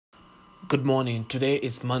Good morning. Today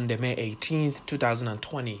is Monday, May 18th,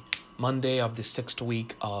 2020, Monday of the 6th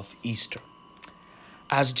week of Easter.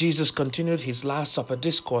 As Jesus continued his Last Supper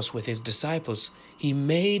discourse with his disciples, he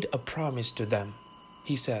made a promise to them.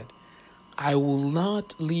 He said, "I will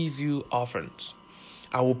not leave you orphans.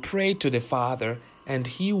 I will pray to the Father, and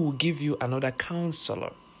he will give you another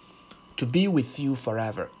counselor to be with you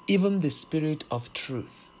forever, even the Spirit of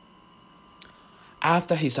truth."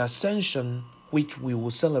 After his ascension, which we will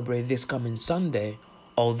celebrate this coming Sunday,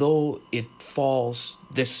 although it falls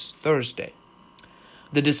this Thursday,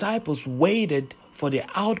 the disciples waited for the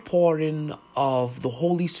outpouring of the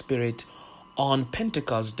Holy Spirit on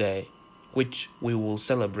Pentecost Day, which we will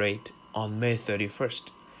celebrate on May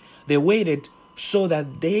 31st. They waited so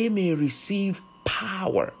that they may receive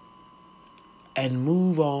power and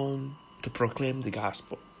move on to proclaim the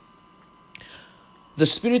gospel. The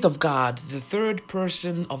Spirit of God, the third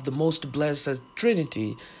person of the most blessed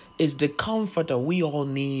Trinity, is the comforter we all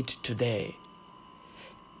need today.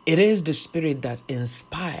 It is the Spirit that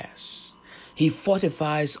inspires. He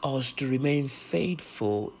fortifies us to remain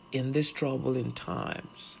faithful in these troubling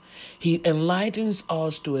times. He enlightens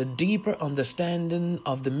us to a deeper understanding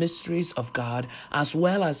of the mysteries of God as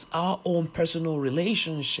well as our own personal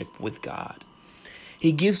relationship with God.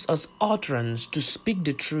 He gives us utterance to speak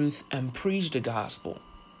the truth and preach the gospel.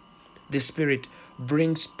 The Spirit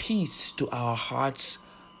brings peace to our hearts,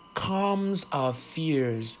 calms our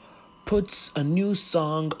fears, puts a new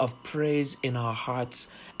song of praise in our hearts,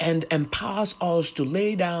 and empowers us to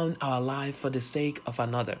lay down our life for the sake of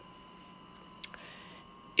another.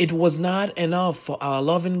 It was not enough for our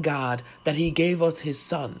loving God that He gave us His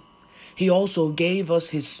Son. He also gave us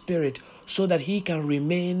His Spirit so that He can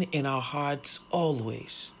remain in our hearts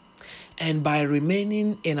always. And by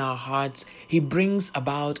remaining in our hearts, He brings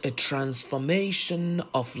about a transformation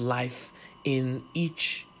of life in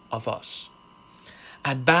each of us.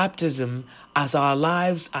 At baptism, as our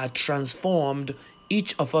lives are transformed,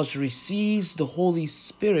 each of us receives the Holy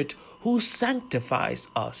Spirit who sanctifies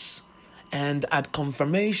us. And at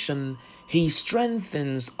confirmation, He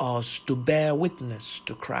strengthens us to bear witness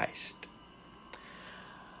to Christ.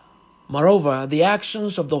 Moreover, the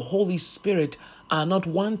actions of the Holy Spirit are not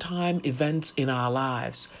one-time events in our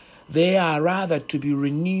lives. They are rather to be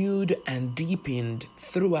renewed and deepened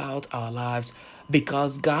throughout our lives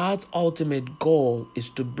because God's ultimate goal is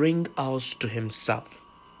to bring us to Himself.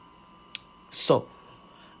 So,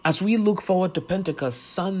 as we look forward to Pentecost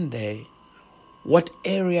Sunday, what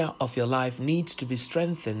area of your life needs to be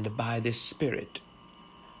strengthened by the Spirit?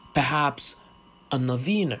 Perhaps a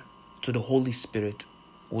novena to the Holy Spirit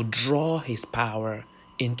will draw His power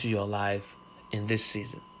into your life in this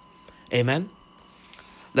season. Amen?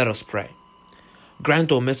 Let us pray.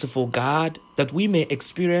 Grant, O merciful God, that we may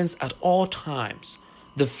experience at all times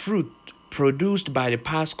the fruit produced by the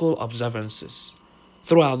Paschal observances.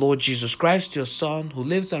 Through our Lord Jesus Christ, your Son, who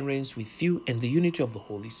lives and reigns with you in the unity of the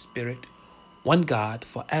Holy Spirit, one God,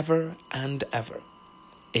 forever and ever.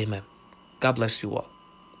 Amen. God bless you all.